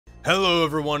Hello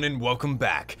everyone and welcome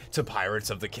back to Pirates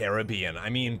of the Caribbean.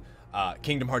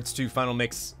 Kingdom Hearts 2 Final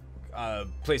Mix,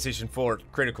 PlayStation 4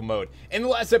 Critical Mode. In the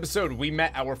last episode, we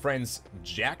met our friends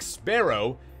Jack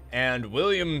Sparrow and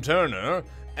William Turner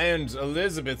and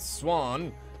Elizabeth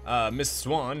Swan, Miss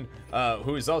Swan,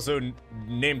 who is also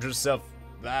named herself,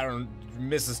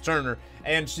 Mrs. Turner.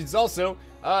 And she's also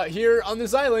here on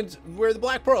this island where the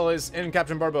Black Pearl is and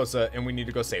Captain Barbossa, and we need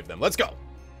to go save them. Let's go!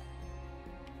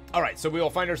 Alright, so we will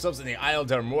find ourselves in the Isle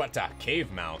de Muerta cave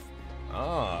mouth.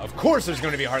 Of course there's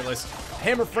going to be Heartless,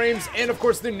 Hammer Frames, and of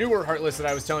course the newer Heartless that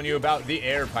I was telling you about, the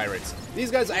Air Pirates.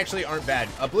 These guys actually aren't bad.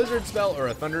 A Blizzard spell or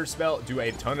a Thunder spell do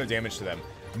a ton of damage to them.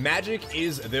 Magic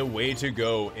is the way to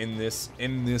go in this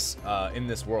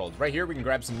world. Right here we can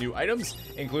grab some new items,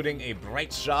 including a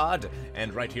Bright Shard,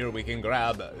 and right here we can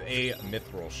grab a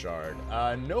Mithril Shard.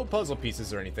 No puzzle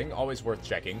pieces or anything, always worth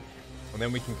checking. And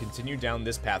then we can continue down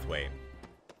this pathway.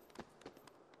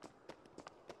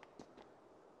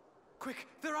 Quick,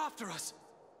 they're after us!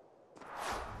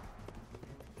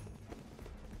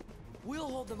 We'll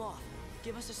hold them off.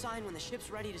 Give us a sign when the ship's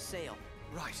ready to sail.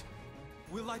 Right.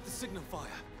 We'll light the signal fire.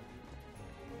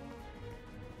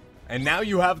 And now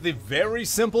you have the very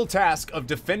simple task of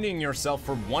defending yourself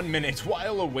for 1 minute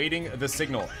while awaiting the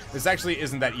signal. This actually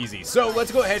isn't that easy. So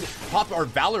let's go ahead, pop our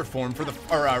Valor form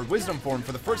or our Wisdom form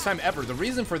for the first time ever. The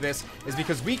reason for this is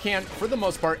because we can, for the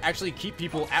most part, actually keep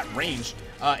people at range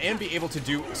and be able to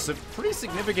do some pretty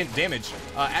significant damage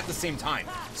at the same time.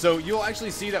 So you'll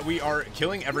actually see that we are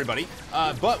killing everybody,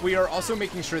 but we are also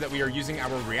making sure that we are using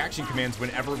our reaction commands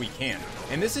whenever we can.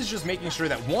 And this is just making sure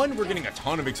that, one, we're getting a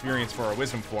ton of experience for our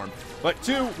Wisdom form, but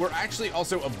two, we're actually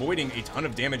also avoiding a ton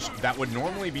of damage that would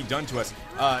normally be done to us,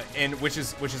 and which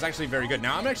is actually very good.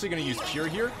 Now I'm actually going to use Cure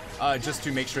here, just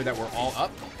to make sure that we're all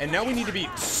up. And now we need to be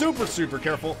super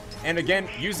careful, and again,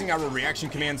 using our reaction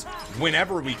commands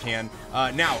whenever we can.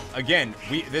 Now, again,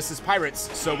 this is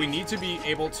Pirates, so we need to be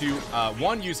able to,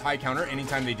 one, use High Counter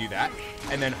anytime they do that,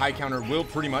 and then High Counter will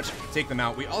pretty much take them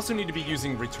out. We also need to be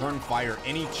using Return Fire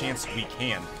any chance we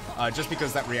can, just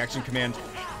because that reaction command,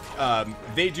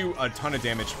 they do a ton of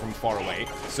damage from far away,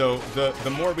 so the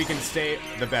more we can stay,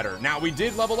 the better. Now, we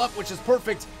did level up, which is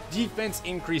perfect. Defense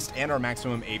increased and our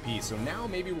maximum AP, so now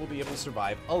maybe we'll be able to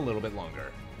survive a little bit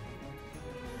longer.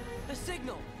 The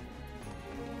signal!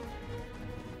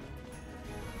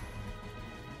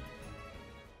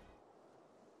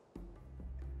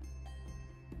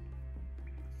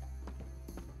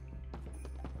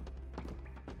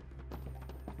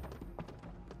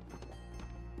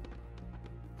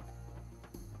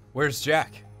 Where's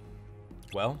Jack?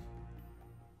 Well?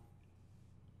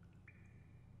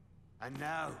 And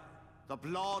now, the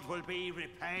blood will be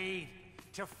repaid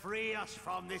to free us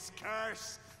from this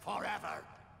curse forever.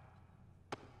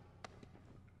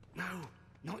 No,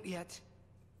 not yet.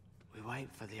 We wait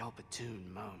for the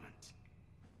opportune moment.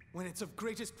 When it's of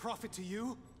greatest profit to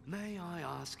you? May I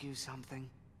ask you something?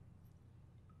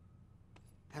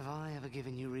 Have I ever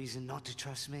given you reason not to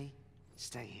trust me?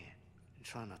 Stay here. And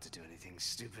try not to do anything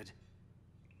stupid.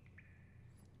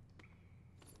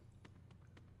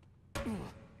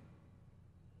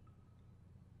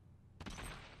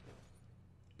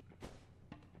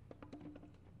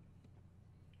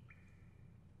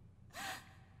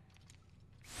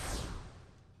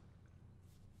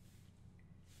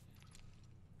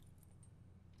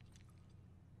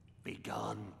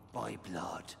 Begun by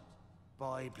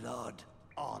blood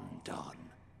undone.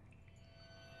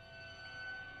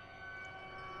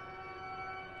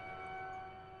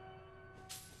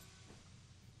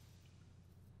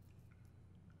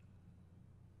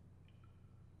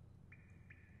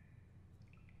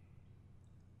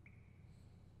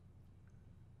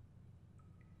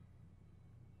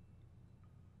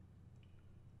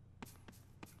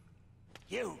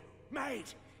 You, maid,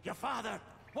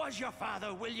 was your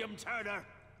father William Turner?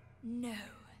 No.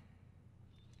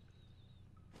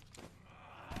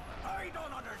 I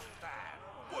don't understand.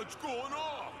 What's going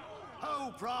on?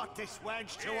 Who brought this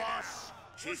wench to us?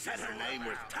 She said her name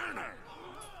was Turner.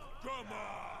 Come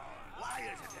on. Why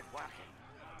isn't it working?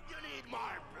 You need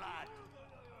more blood.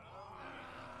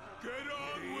 Get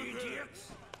on with it.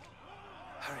 Idiots.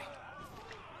 Hurry.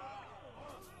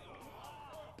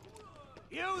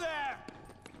 You there!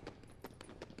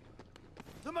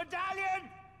 The medallion!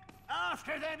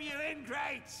 After them, you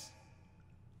ingrates!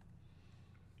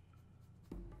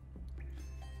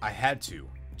 I had to.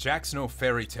 Jack's no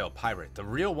fairy tale pirate. The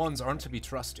real ones aren't to be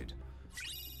trusted.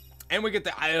 And we get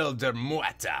the Isle de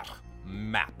Muerta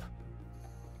map.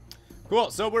 Cool,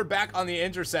 so we're back on the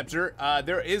Interceptor.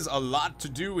 There is a lot to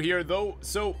do here, though,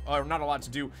 so, not a lot to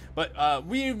do, but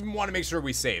we want to make sure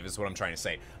we save, is what I'm trying to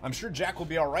say. I'm sure Jack will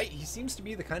be alright. He seems to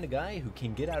be the kind of guy who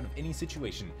can get out of any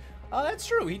situation. That's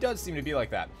true, he does seem to be like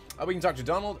that. We can talk to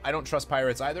Donald. I don't trust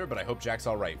pirates either, but I hope Jack's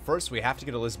alright. First, we have to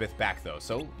get Elizabeth back, though,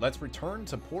 so let's return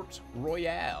to Port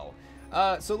Royale.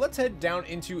 So let's head down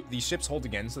into the ship's hold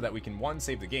again so that we can, one,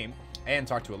 save the game, and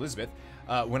talk to Elizabeth.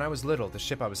 When I was little, the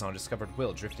ship I was on discovered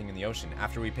Will drifting in the ocean.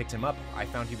 After we picked him up, I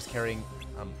found he was carrying...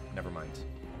 never mind.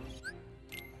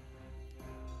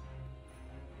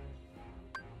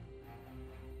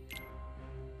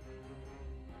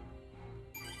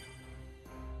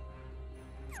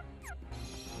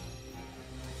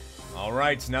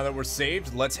 Alright, now that we're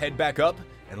saved, let's head back up,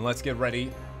 and let's get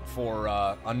ready for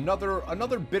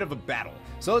another bit of a battle.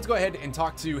 So let's go ahead and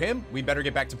talk to him. We better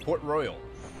get back to Port Royal.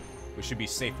 We should be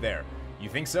safe there. You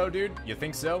think so, dude? You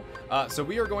think so? So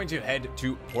we are going to head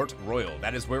to Port Royal.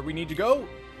 That is where we need to go.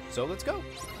 So let's go.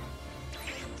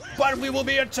 But we will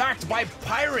be attacked by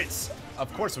pirates.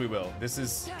 Of course we will. This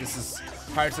is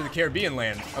Pirates of the Caribbean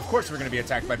land. Of course we're going to be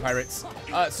attacked by pirates.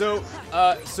 So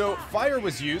fire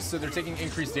was used, so they're taking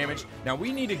increased damage. Now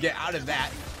we need to get out of that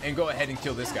and go ahead and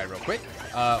kill this guy real quick.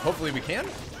 Hopefully we can.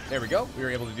 There we go. We were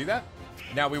able to do that.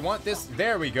 Now we want this,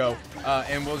 there we go,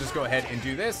 and we'll just go ahead and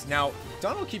do this. Now,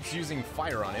 Donald keeps using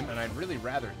fire on him, and I'd really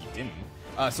rather he didn't.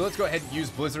 So let's go ahead and use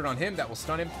Blizzard on him, that will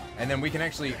stun him, and then we can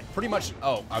actually pretty much,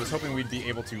 oh, I was hoping we'd be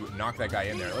able to knock that guy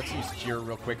in there. Let's use Cure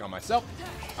real quick on myself.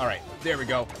 All right, there we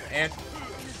go, and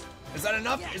is that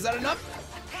enough? Is that enough?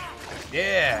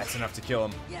 Yeah, it's enough to kill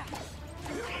him.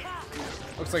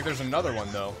 Looks like there's another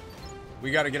one, though. We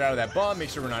got to get out of that bomb,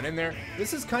 make sure we're not in there.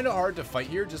 This is kind of hard to fight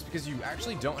here just because you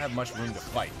actually don't have much room to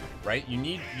fight, right? You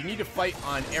need to fight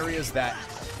on areas that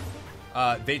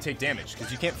they take damage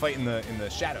because you can't fight in the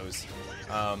shadows.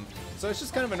 So it's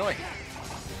just kind of annoying.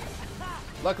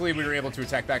 Luckily, we were able to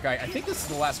attack that guy. I think this is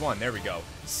the last one. There we go.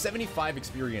 75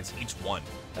 experience each one.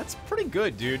 That's pretty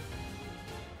good, dude.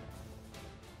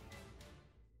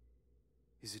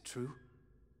 Is it true?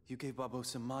 You gave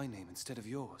Barbossa my name instead of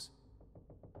yours.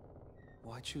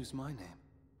 Why choose my name?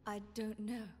 I don't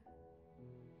know.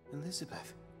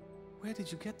 Elizabeth, where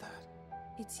did you get that?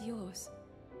 It's yours.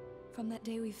 From that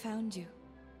day we found you,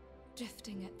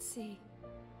 drifting at sea.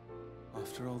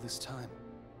 After all this time,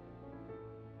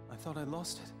 I thought I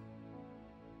lost it.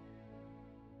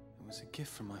 It was a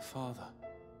gift from my father.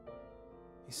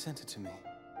 He sent it to me.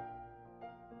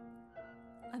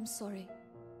 I'm sorry.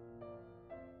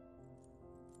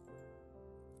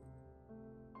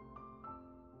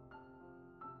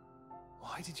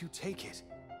 Why did you take it?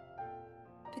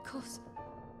 Because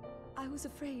I was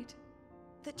afraid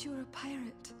that you were a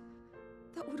pirate.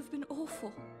 That would have been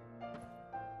awful.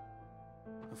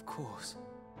 Of course.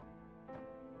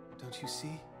 Don't you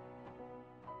see?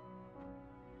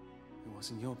 It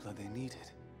wasn't your blood they needed.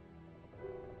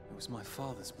 It was my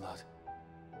father's blood.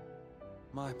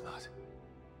 My blood.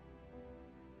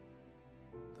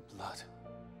 The blood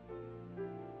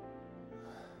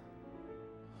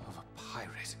of a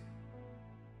pirate.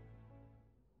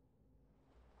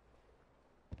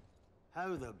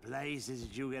 How the blazes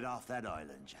did you get off that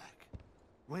island, Jack?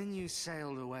 When you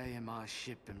sailed away in my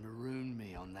ship and marooned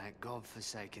me on that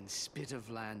godforsaken spit of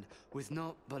land with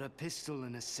naught but a pistol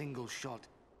and a single shot,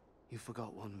 you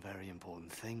forgot one very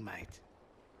important thing, mate.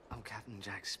 I'm Captain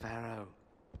Jack Sparrow.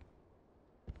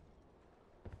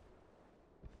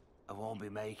 I won't be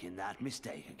making that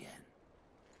mistake again.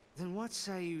 Then what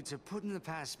say you to putting the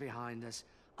past behind us,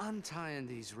 untying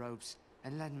these ropes,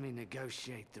 and letting me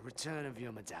negotiate the return of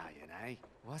your medallion, eh?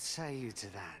 What say you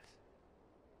to that?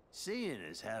 Seeing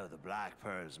as how the Black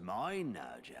Pearl's mine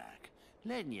now, Jack,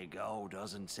 letting you go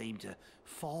doesn't seem to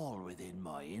fall within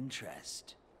my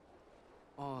interest.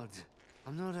 Odd.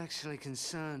 I'm not actually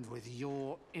concerned with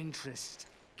your interest.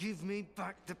 Give me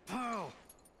back the pearl!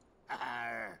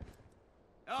 Arr.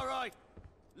 All right,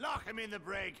 lock him in the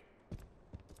brig.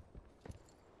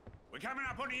 We're coming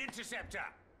up on the Interceptor.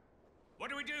 What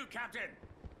do we do, Captain?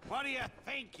 What do you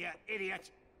think, you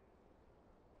idiot?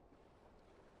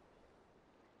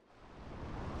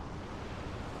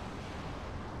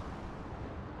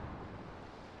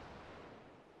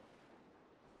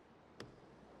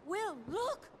 Will,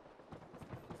 look!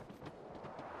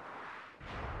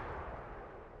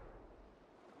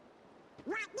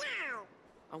 What now?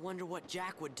 I wonder what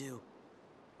Jack would do.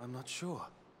 I'm not sure.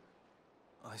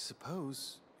 I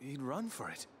suppose he'd run for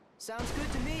it. Sounds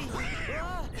good to me.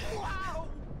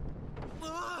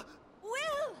 Ah!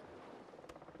 Will!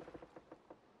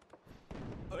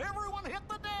 Everyone hit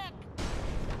the deck!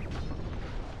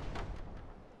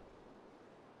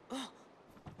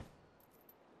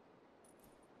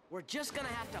 We're just gonna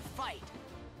have to fight.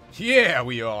 Yeah,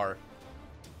 we are.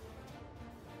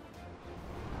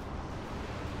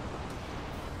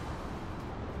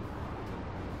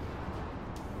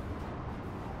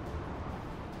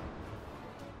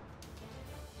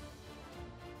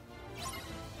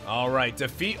 All right,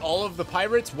 defeat all of the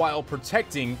pirates while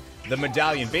protecting the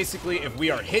medallion. Basically, if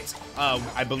we are hit,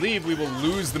 I believe we will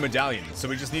lose the medallion. So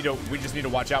we just need to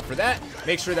watch out for that.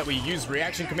 Make sure that we use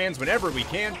reaction commands whenever we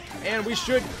can, and we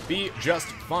should be just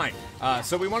fine.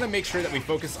 So we want to make sure that we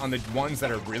focus on the ones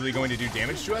that are really going to do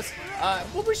damage to us.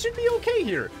 Well, we should be okay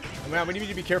here. Now, we need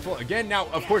to be careful again. Now,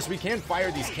 of course, we can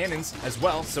fire these cannons as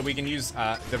well, so we can use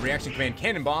the reaction command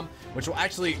Cannon Bomb, which will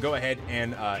actually go ahead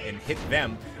and hit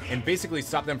them and basically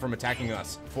stop them from attacking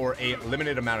us for a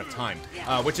limited amount of time,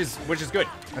 which is good.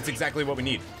 That's exactly what we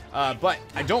need. But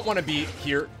I don't want to be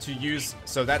here to use,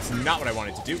 so that's not what I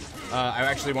wanted to do. I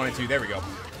actually wanted to, there we go.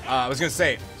 I was going to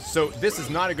say, so this is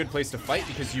not a good place to fight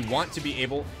because you want to be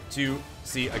able to,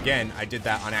 see, again, I did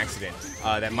that on accident.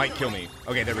 That might kill me.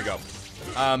 Okay, there we go.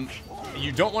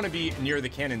 You don't want to be near the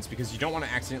cannons because you don't want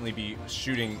to accidentally be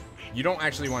shooting. You don't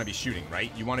actually want to be shooting,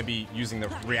 right? You want to be using the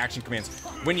reaction commands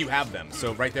when you have them.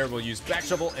 So right there, we'll use back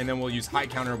shovel, and then we'll use high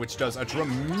counter, which does a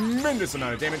tremendous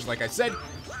amount of damage. Like I said,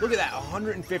 look at that,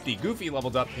 150. Goofy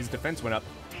leveled up, his defense went up.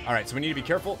 All right, so we need to be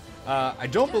careful. I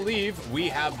don't believe we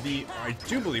have the, I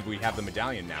do believe we have the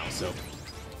medallion now, so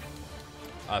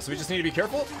we just need to be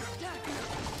careful.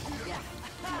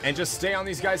 And just stay on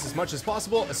these guys as much as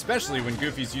possible, especially when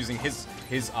Goofy's using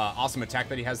his awesome attack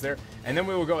that he has there. And then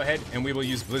we will go ahead and we will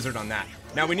use Blizzard on that.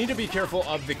 Now, we need to be careful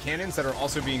of the cannons that are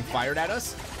also being fired at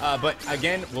us. But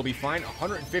again, we'll be fine.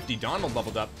 150 Donald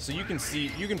leveled up, so you can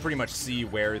pretty much see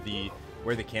where the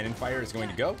cannon fire is going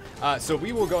to go. So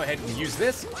we will go ahead and use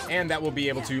this, and that will be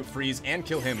able to freeze and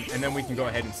kill him, and then we can go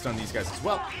ahead and stun these guys as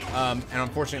well. And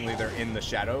unfortunately, they're in the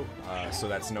shadow, so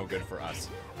that's no good for us.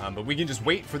 But we can just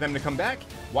wait for them to come back,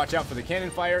 watch out for the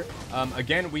cannon fire.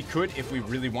 Again, we could, if we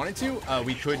really wanted to,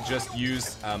 we could just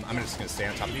use, I'm just gonna stay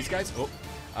on top of these guys.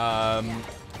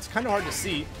 It's kind of hard to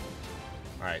see.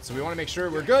 All right, so we wanna make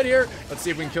sure we're good here. Let's see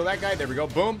if we can kill that guy. There we go,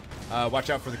 boom. Watch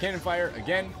out for the cannon fire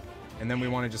again. And then we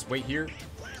want to just wait here.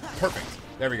 Perfect.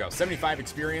 There we go. 75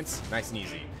 experience. Nice and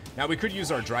easy. Now, we could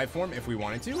use our drive form if we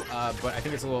wanted to, but I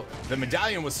think it's a little... The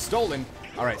medallion was stolen.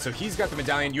 All right, so he's got the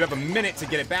medallion. You have a minute to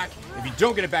get it back. If you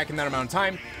don't get it back in that amount of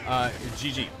time,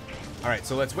 GG. All right,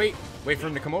 so let's wait. Wait for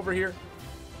him to come over here.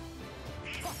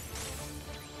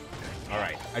 All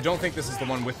right. I don't think this is the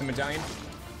one with the medallion.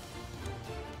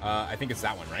 I think it's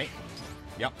that one, right?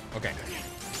 Yep. Okay.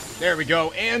 There we go,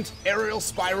 and aerial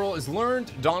spiral is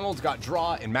learned. Donald got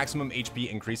draw and maximum HP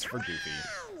increase for Goofy.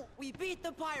 We beat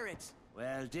the pirates.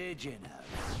 Well, did you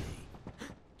know?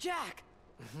 Jack.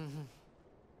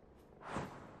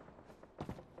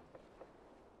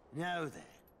 Now then,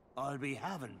 I'll be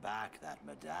having back that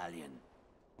medallion.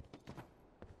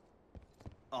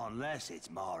 Unless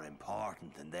it's more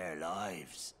important than their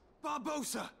lives.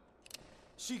 Barbossa!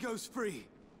 She goes free.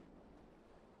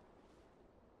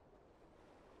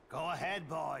 Go ahead,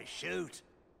 boy, shoot.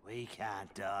 We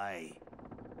can't die.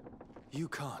 You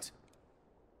can't.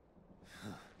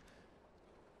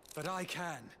 But I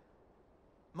can.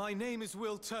 My name is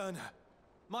Will Turner.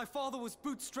 My father was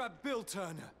Bootstrap Bill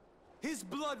Turner. His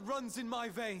blood runs in my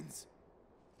veins.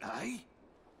 Aye?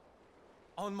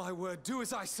 On my word, do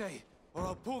as I say, or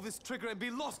I'll pull this trigger and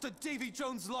be lost at Davy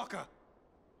Jones' locker.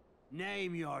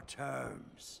 Name your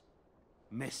terms,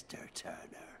 Mr.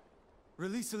 Turner.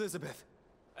 Release Elizabeth.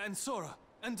 And Sora,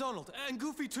 and Donald, and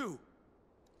Goofy too.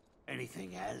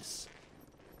 Anything else?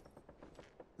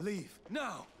 Leave,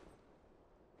 now!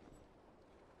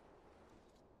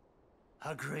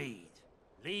 Agreed.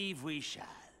 Leave we shall.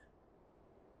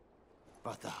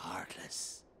 But the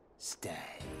Heartless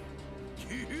stay.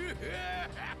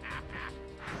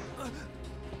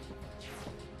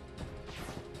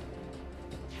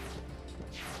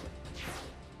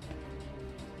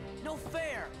 No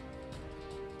fair.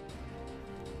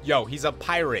 Yo, he's a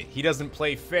pirate. He doesn't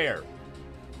play fair.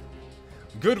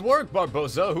 Good work,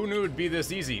 Barbossa. Who knew it'd be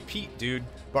this easy? Pete, dude.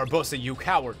 Barbossa, you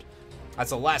coward.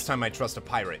 That's the last time I trust a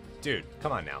pirate. Dude,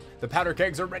 come on now. The powder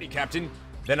kegs are ready, Captain.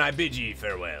 Then I bid ye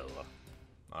farewell.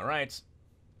 All right.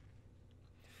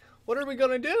 What are we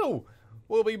gonna do?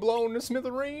 We'll be blown to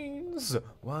smithereens.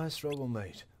 Why struggle,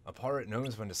 mate? A pirate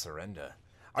knows when to surrender.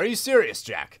 Are you serious,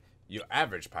 Jack? You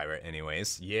average pirate,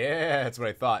 anyways. Yeah, that's what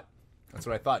I thought. That's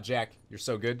what I thought, Jack. You're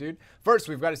so good, dude. First,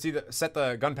 we've got to set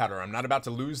the gunpowder. I'm not about to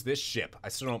lose this ship. I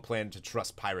still don't plan to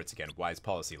trust pirates again. Wise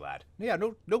policy, lad. Yeah,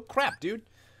 no crap, dude.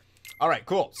 All right,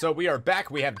 cool. So we are back.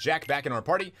 We have Jack back in our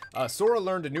party. Sora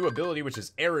learned a new ability, which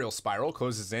is Aerial Spiral.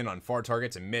 Closes in on far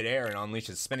targets in midair and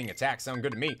unleashes spinning attacks. Sound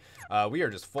good to me. We are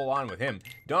just full on with him.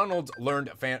 Donald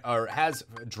learned has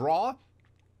Draw.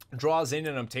 Draws in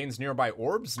and obtains nearby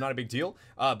orbs. Not a big deal.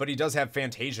 But he does have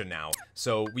Fantasia now.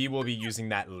 So we will be using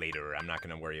that later. I'm not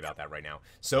going to worry about that right now.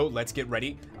 So let's get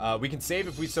ready. We can save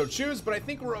if we so choose, but I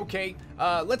think we're okay.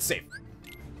 Let's save.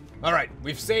 All right,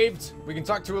 we've saved. We can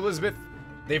talk to Elizabeth.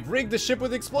 They've rigged the ship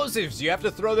with explosives. You have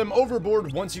to throw them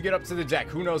overboard once you get up to the deck.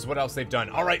 Who knows what else they've done.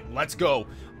 All right, let's go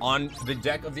on the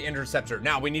deck of the Interceptor.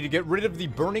 Now, we need to get rid of the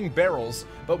burning barrels,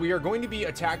 but we are going to be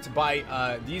attacked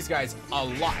by these guys a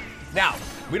lot. Now,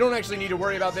 we don't actually need to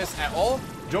worry about this at all.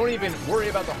 Don't even worry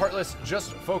about the Heartless.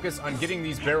 Just focus on getting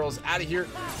these barrels out of here.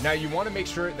 Now, you want to make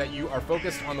sure that you are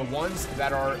focused on the ones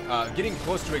that are getting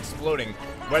close to exploding,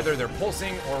 whether they're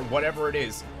pulsing or whatever it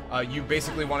is. You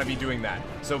basically want to be doing that.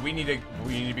 So we need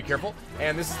to be careful.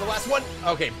 And this is the last one.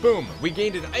 Okay, boom. We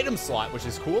gained an item slot, which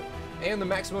is cool. And the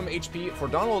maximum HP for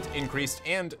Donald increased,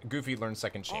 and Goofy learned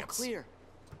second chance. All clear.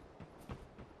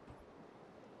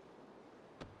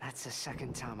 That's the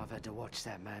second time I've had to watch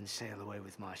that man sail away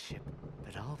with my ship.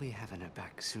 But I'll be having her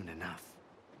back soon enough.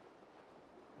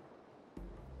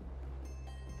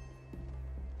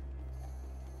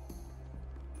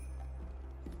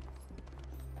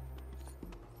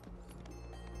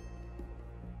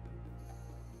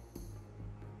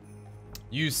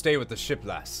 You stay with the ship,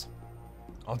 lass.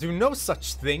 I'll do no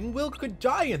such thing. Will could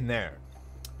die in there.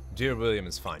 Dear William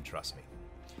is fine, trust me.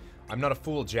 I'm not a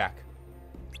fool, Jack.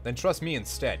 Then trust me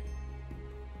instead.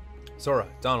 Sora,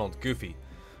 Donald, Goofy,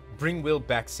 bring Will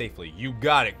back safely. You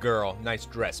got it, girl. Nice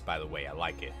dress, by the way. I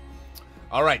like it.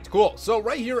 All right, cool. So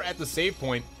right here at the save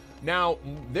point, now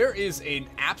there is an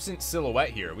absent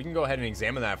silhouette here. We can go ahead and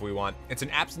examine that if we want. It's an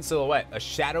absent silhouette, a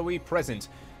shadowy presence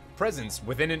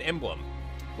within an emblem.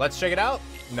 Let's check it out.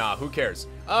 Nah, who cares?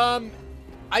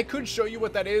 I could show you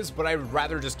what that is, but I'd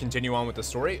rather just continue on with the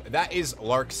story. That is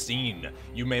Larkseen.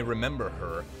 You may remember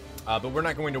her, but we're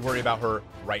not going to worry about her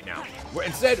right now.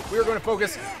 Instead, we're going to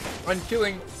focus on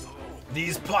killing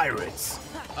these pirates.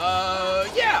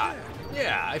 Yeah,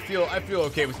 I feel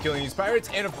okay with killing these pirates,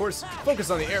 and of course, focus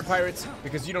on the air pirates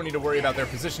because you don't need to worry about their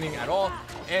positioning at all.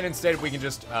 And instead, we can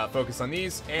just focus on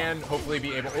these and hopefully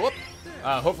be able.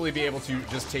 Hopefully be able to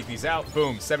just take these out.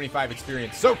 Boom, 75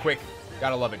 experience so quick.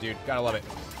 Gotta love it, dude. Gotta love it.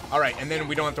 All right, and then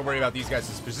we don't have to worry about these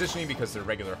guys' positioning because they're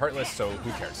regular Heartless, so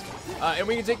who cares? And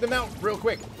we can take them out real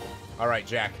quick. All right,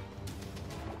 Jack.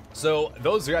 So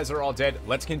those guys are all dead.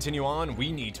 Let's continue on.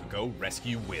 We need to go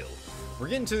rescue Will. We're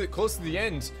getting close to the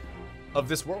end of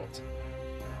this world.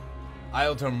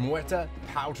 Isle de Muerta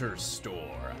Powder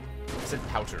Store. I said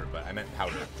powder, but I meant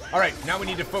powder. All right, now we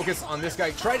need to focus on this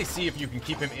guy. Try to see if you can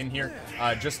keep him in here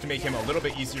just to make him a little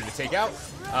bit easier to take out.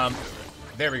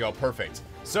 There we go, perfect.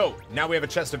 So now we have a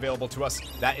chest available to us.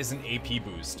 That is an AP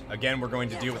boost. Again, we're going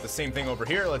to deal with the same thing over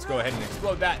here. Let's go ahead and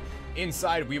explode that.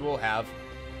 Inside, we will have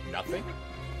nothing.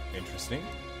 Interesting.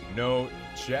 No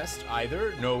chest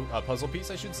either. No puzzle piece,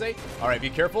 I should say. All right, be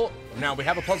careful. Now, we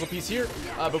have a puzzle piece here,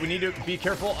 but we need to be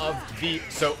careful of the...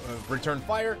 So, return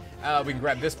fire. We can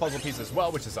grab this puzzle piece as well,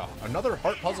 which is another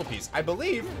heart puzzle piece. I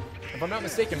believe, if I'm not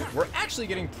mistaken, we're actually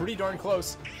getting pretty darn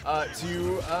close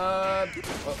to...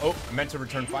 oh, I meant to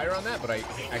return fire on that, but I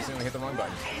accidentally hit the wrong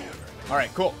button. All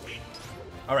right, cool.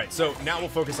 All right, so now we'll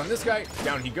focus on this guy.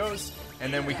 Down he goes.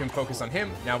 And then we can focus on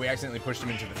him. Now we accidentally pushed him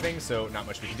into the thing, so not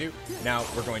much we can do. Now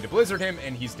we're going to Blizzard him,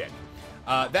 and he's dead.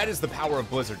 That is the power of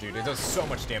Blizzard, dude. It does so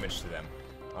much damage to them.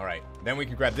 All right, then we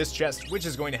can grab this chest, which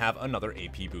is going to have another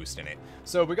AP boost in it.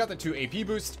 So we got the 2 AP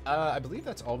boosts. I believe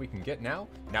that's all we can get now.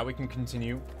 Now we can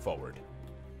continue forward.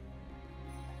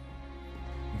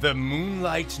 The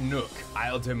Moonlight Nook,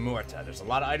 Isle de Muerta. There's a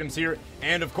lot of items here,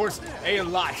 and of course, a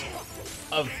lot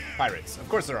of pirates. Of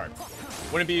course there are.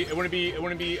 It wouldn't be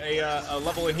a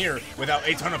level in here without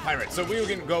a ton of pirates. So we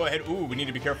can go ahead. Ooh, we need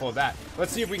to be careful of that.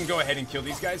 Let's see if we can go ahead and kill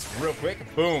these guys real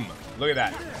quick. Boom. Look at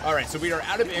that. All right, so we are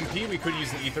out of MP. We could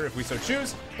use the ether if we so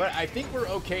choose, but I think we're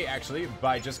okay actually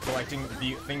by just collecting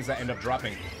the things that end up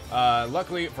dropping.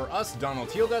 Luckily for us,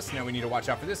 Donald healed us. Now we need to watch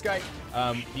out for this guy.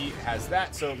 He has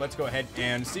that, so let's go ahead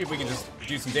and see if we can just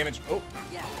do some damage. Oh.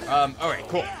 All right,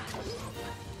 cool.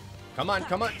 Come on,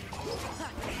 come on.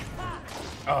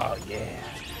 Oh, yeah.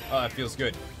 Oh, that feels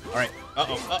good. All right.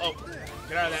 Uh-oh, uh-oh.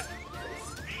 Get out of that.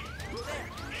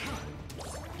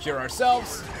 Cure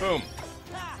ourselves. Boom.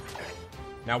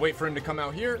 Now wait for him to come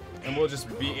out here, and we'll just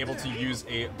be able to use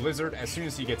a blizzard as soon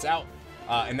as he gets out,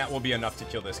 and that will be enough to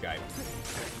kill this guy.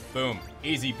 Boom.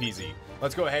 Easy peasy.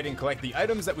 let's go ahead and collect the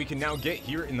items that we can now get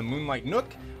here in the Moonlight Nook.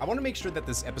 I want to make sure that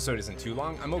this episode isn't too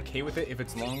long. I'm okay with it if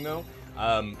it's long though.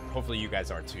 Hopefully you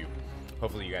guys are too.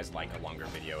 Hopefully you guys like a longer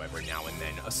video every now and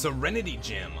then. A Serenity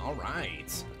Gem, all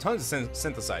right. Tons of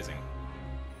synthesizing.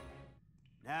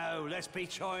 Now, let's be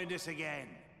trying this again.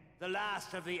 The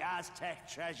last of the AZTEC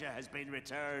treasure has been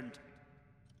returned.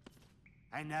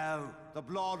 And now, the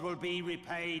blood will be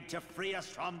repaid to free us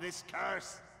from this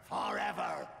curse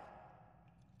forever.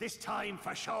 This time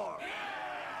for sure.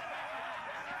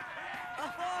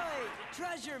 Ahoy!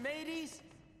 Treasure, mateys!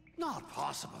 Not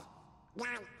possible.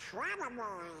 Not probable.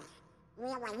 We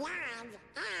were land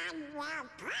and we're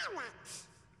pirates.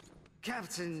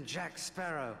 Captain Jack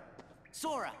Sparrow.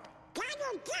 Sora!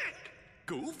 Goddard Duck.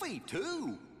 Goofy,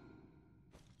 too.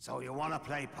 So you want to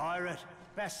play pirate?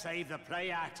 Best save the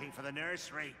play acting for the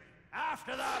nursery.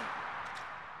 After them!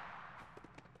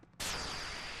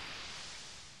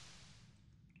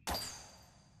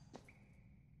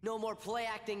 No more play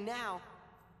acting now.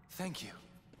 Thank you,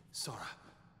 Sora.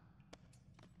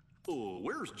 Oh,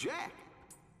 where's Jack?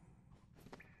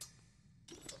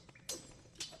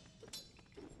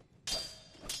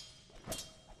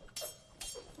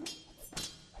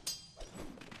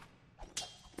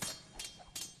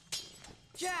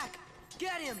 Jack!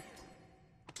 Get him!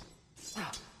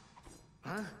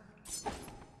 Huh?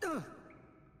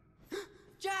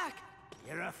 Jack!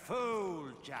 You're a fool,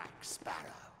 Jack Sparrow.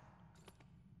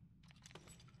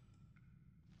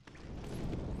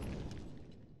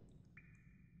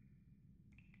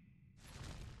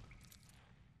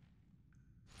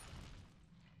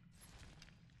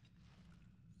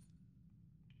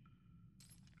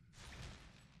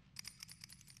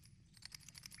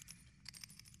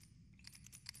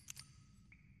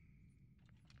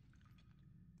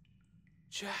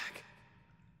 Jack.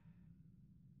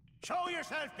 Show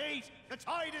yourself, Pete! The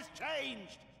tide has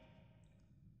changed!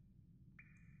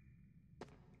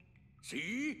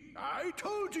 See? I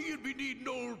told you you'd be needing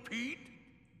old Pete.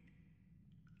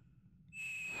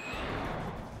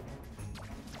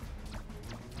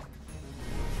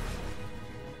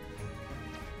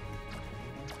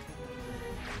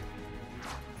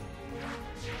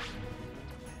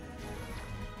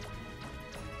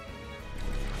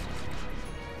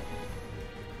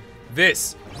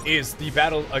 This is the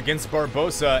battle against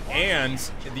Barbossa and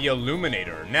the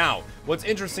Illuminator. Now, what's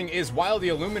interesting is while the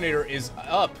Illuminator is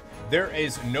up, there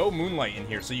is no moonlight in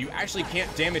here, so you actually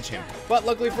can't damage him. But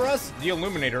luckily for us, the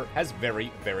Illuminator has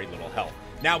very, very little health.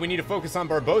 Now we need to focus on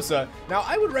Barbossa. Now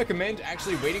I would recommend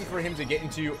actually waiting for him to get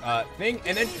into thing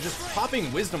and then just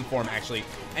popping Wisdom Form actually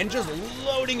and just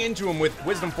loading into him with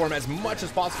Wisdom Form as much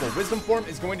as possible. Wisdom Form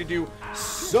is going to do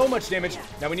so much damage.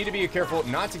 Now we need to be careful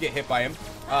not to get hit by him,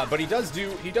 but he does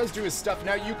do his stuff.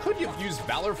 Now you could have used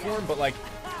Valor Form, but like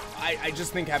I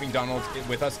just think having Donald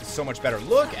with us is so much better.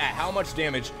 Look at how much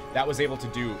damage that was able to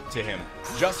do to him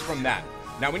just from that.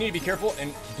 Now we need to be careful,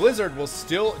 and Blizzard will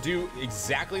still do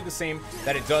exactly the same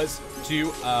that it does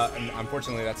to,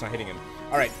 unfortunately that's not hitting him.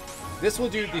 All right, this will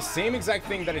do the same exact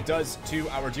thing that it does to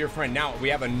our dear friend. Now we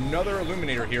have another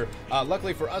Illuminator here.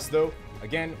 Luckily for us though,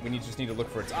 again, we just need to look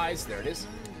for its eyes. There it is.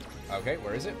 Okay,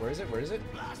 where is it? Where is it? Where is it?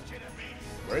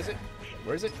 Where is it?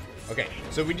 Where is it? Okay,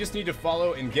 so we just need to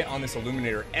follow and get on this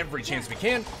Illuminator every chance we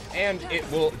can, and it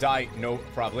will die no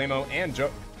problemo, and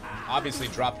obviously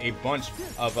drop a bunch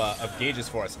of gauges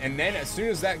for us. And then as soon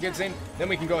as that gets in, then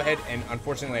we can go ahead and,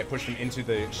 unfortunately I pushed him into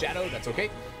the shadow, that's okay.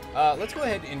 Let's go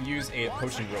ahead and use a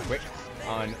potion real quick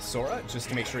on Sora, just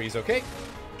to make sure he's okay.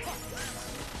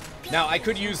 Now I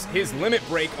could use his limit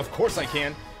break, of course I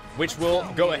can, which will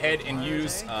go ahead and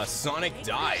use Sonic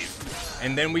Dive.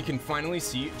 And then we can finally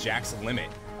see Jack's limit.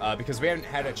 Because we haven't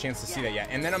had a chance to see that yet.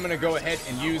 And then I'm going to go ahead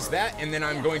and use that, and then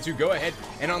I'm going to go ahead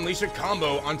and unleash a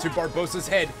combo onto Barbossa's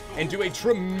head and do a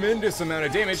tremendous amount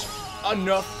of damage,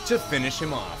 enough to finish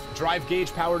him off. Drive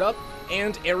gauge powered up,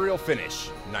 and aerial finish.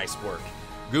 Nice work.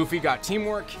 Goofy got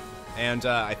teamwork, and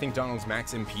I think Donald's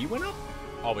max MP went up.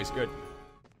 Always good.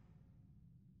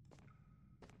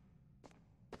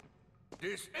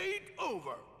 This ain't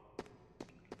over.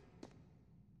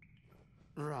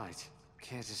 Right.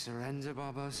 Care to surrender,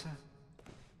 Barbossa?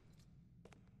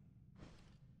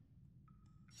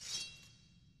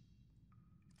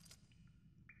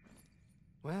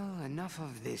 Well, enough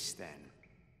of this then.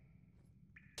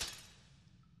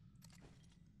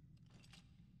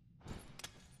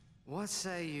 What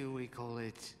say you we call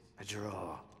it a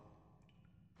draw?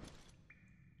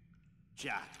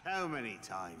 Jack, how many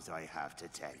times do I have to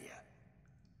tell you?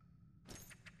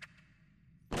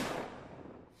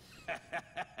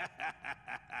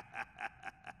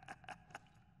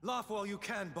 Laugh while you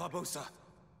can, Barbossa.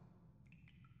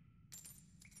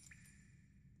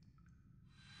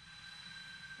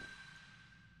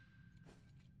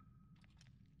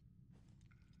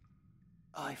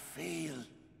 I feel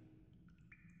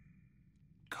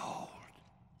cold.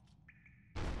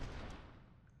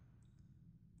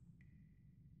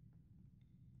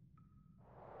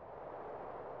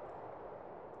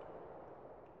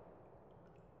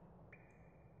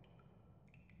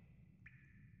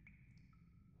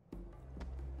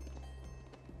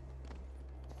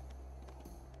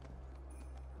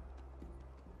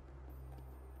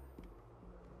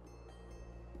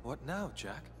 What now,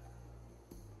 Jack?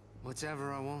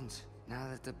 Whatever I want, now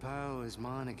that the pearl is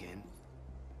mine again.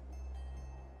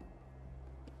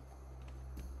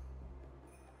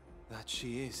 That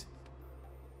she is.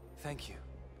 Thank you,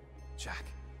 Jack.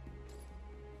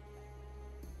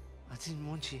 I didn't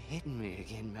want you hitting me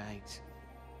again, mate.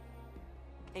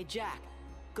 Hey, Jack.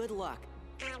 Good luck.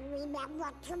 And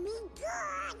remember to be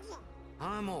good.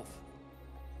 I'm off.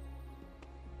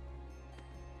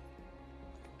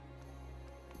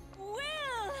 Will!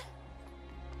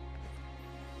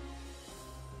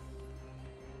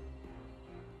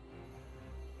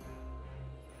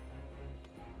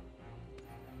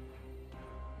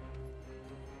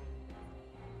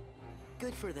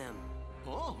 Good for them.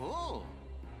 Uh-huh.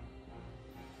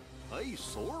 Hey,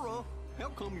 Sora, how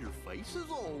come your face is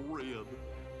all red?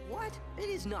 What? It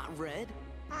is not red.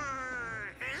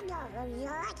 I know who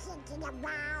you're thinking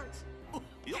about.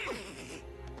 Yep.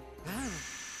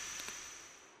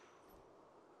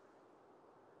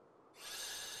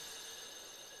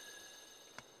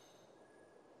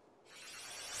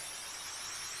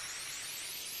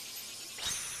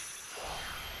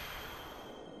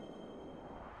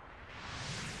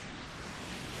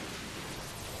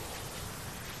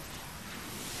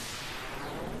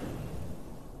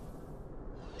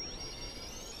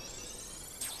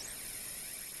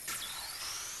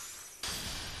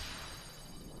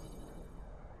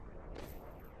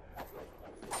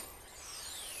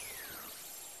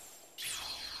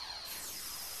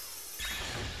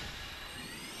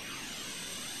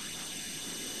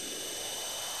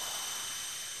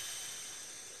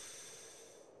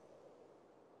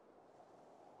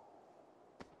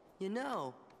 You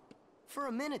know, for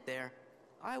a minute there,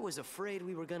 I was afraid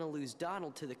we were gonna lose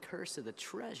Donald to the curse of the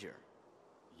treasure.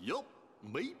 Yup,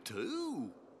 me too.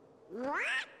 What?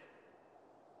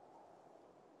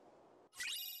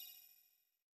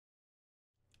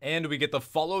 And we get the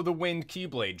Follow the Wind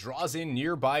Keyblade, draws in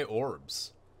nearby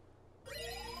orbs.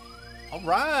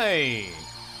 Alright!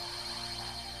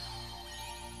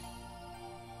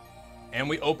 And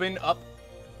we open up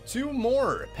 2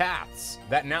 more paths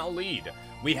that now lead.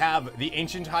 We have the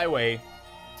Ancient Highway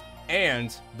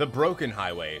and the Broken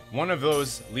Highway. One of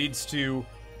those leads to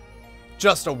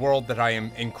just a world that I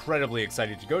am incredibly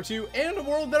excited to go to, and a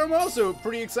world that I'm also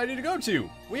pretty excited to go to.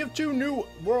 We have 2 new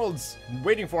worlds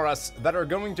waiting for us that are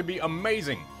going to be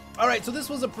amazing. Alright, so this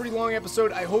was a pretty long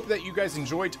episode. I hope that you guys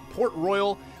enjoyed Port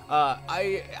Royal.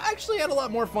 I actually had a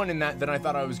lot more fun in that than I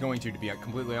thought I was going to be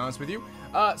completely honest with you.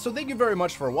 So thank you very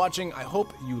much for watching. I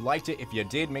hope you liked it. If you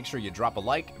did, make sure you drop a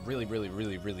like.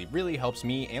 It really helps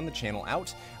me and the channel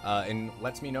out, and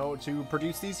lets me know to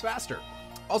produce these faster.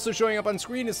 Also showing up on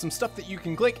screen is some stuff that you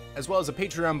can click, as well as a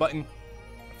Patreon button.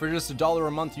 For just $1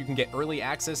 a month, you can get early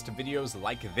access to videos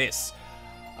like this.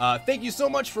 Thank you so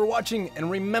much for watching, and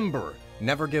remember,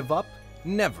 never give up,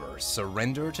 never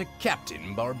surrender to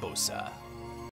Captain Barbossa.